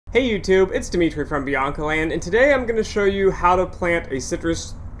Hey YouTube, it's Dimitri from Biancaland, and today I'm going to show you how to plant a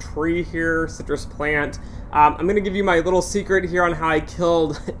citrus tree here, citrus plant. I'm going to give you my little secret here on how I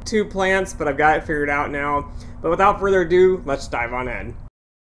killed 2 plants, but I've got it figured out now. But without further ado, let's dive on in.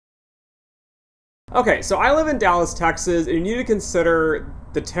 Okay, so I live in Dallas, Texas, and you need to consider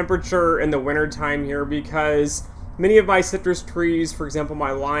the temperature in the winter time here because many of my citrus trees, for example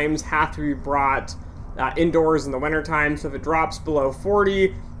my limes, have to be brought indoors in the wintertime. So if it drops below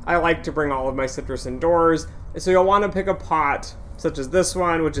 40, I like to bring all of my citrus indoors. So you'll want to pick a pot such as this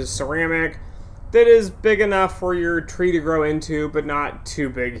one, which is ceramic, that is big enough for your tree to grow into, but not too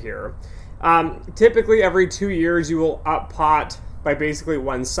big here. Typically every 2 years you will up pot by basically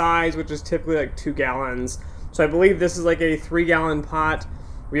one size, which is typically like 2 gallons. So I believe this is like a 3-gallon pot.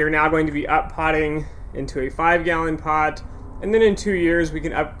 We are now going to be up potting into a 5-gallon pot, and then in 2 years we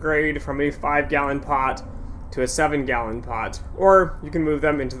can upgrade from a 5-gallon pot to a 7-gallon pot, or you can move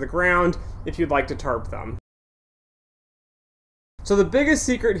them into the ground if you'd like to tarp them. So the biggest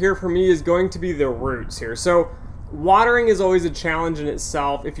secret here for me is going to be the roots here. So watering is always a challenge in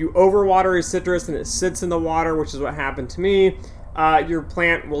itself. If you overwater a citrus and it sits in the water, which is what happened to me, your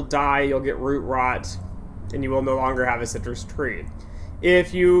plant will die, you'll get root rot, and you will no longer have a citrus tree.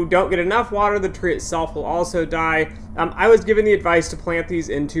 If you don't get enough water, the tree itself will also die. I was given the advice to plant these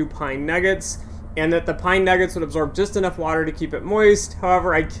into pine nuggets, and that the pine nuggets would absorb just enough water to keep it moist.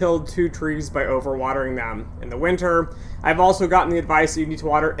 However, I killed 2 trees by overwatering them in the winter. I've also gotten the advice that you need to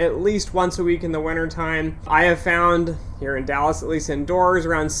water at least once a week in the winter time. I have found, here in Dallas, at least indoors,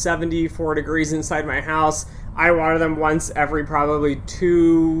 around 74 degrees inside my house, I water them once every probably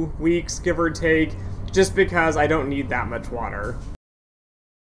 2 weeks, give or take, just because I don't need that much water.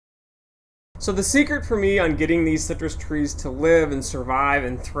 So the secret for me on getting these citrus trees to live and survive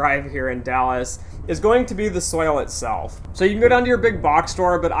and thrive here in Dallas is going to be the soil itself. So you can go down to your big box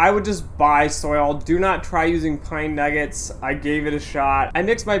store, but I would just buy soil. Do not try using pine nuggets. I gave it a shot. I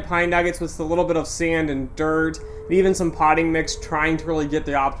mixed my pine nuggets with a little bit of sand and dirt, and even some potting mix, trying to really get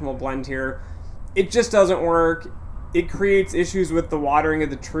the optimal blend here. It just doesn't work. It creates issues with the watering of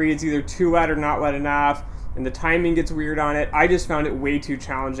the tree. It's either too wet or not wet enough, and the timing gets weird on it. I just found it way too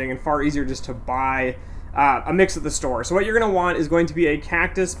challenging and far easier just to buy a mix at the store. So what you're going to want is going to be a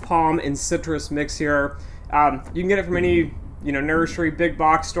cactus, palm, and citrus mix here. You can get it from any nursery, big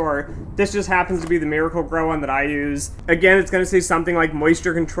box store. This just happens to be the Miracle Grow one that I use. Again, it's going to say something like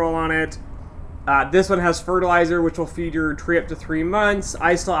moisture control on it. This one has fertilizer, which will feed your tree up to 3 months.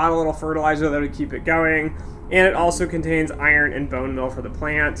 I still add a little fertilizer though to keep it going. And it also contains iron and bone meal for the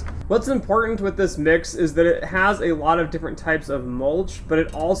plant. What's important with this mix is that it has a lot of different types of mulch, but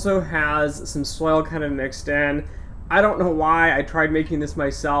it also has some soil kind of mixed in. I don't know why. I tried making this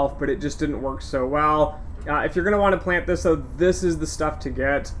myself, but it just didn't work so well. If you're going to want to plant this, though, this is the stuff to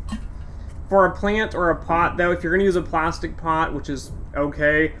get. For a plant or a pot, though, if you're going to use a plastic pot, which is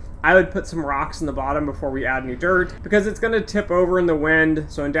okay, I would put some rocks in the bottom before we add any dirt, because it's going to tip over in the wind.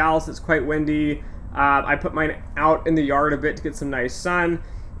 So in Dallas, it's quite windy. I put mine out in the yard a bit to get some nice sun.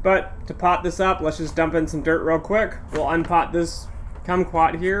 But to pot this up, let's just dump in some dirt real quick. We'll unpot this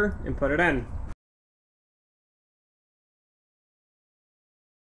kumquat here and put it in.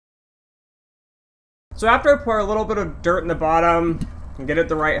 So after I pour a little bit of dirt in the bottom and get it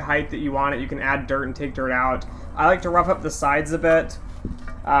the right height that you want it, you can add dirt and take dirt out. I like to rough up the sides a bit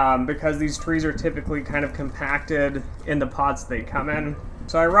because these trees are typically kind of compacted in the pots they come in.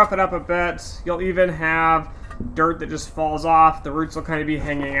 So I rough it up a bit. You'll even have dirt that just falls off. The roots will kind of be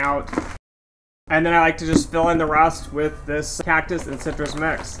hanging out. And then I like to just fill in the rest with this cactus and citrus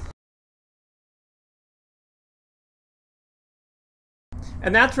mix.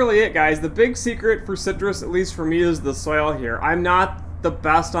 And that's really it, guys. The big secret for citrus, at least for me, is the soil here. I'm not the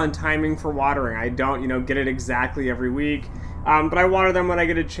best on timing for watering. I don't, get it exactly every week. But I water them when I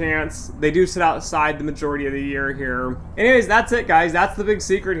get a chance. They do sit outside the majority of the year here. Anyways, that's it, guys. That's the big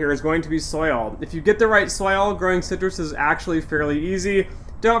secret here, is going to be soil. If you get the right soil, growing citrus is actually fairly easy.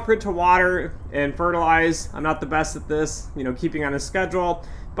 Don't forget to water and fertilize. I'm not the best at this, keeping on a schedule.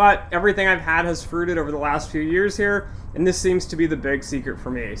 But everything I've had has fruited over the last few years here, and this seems to be the big secret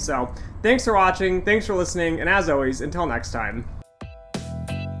for me. So, thanks for watching, thanks for listening, and as always, until next time.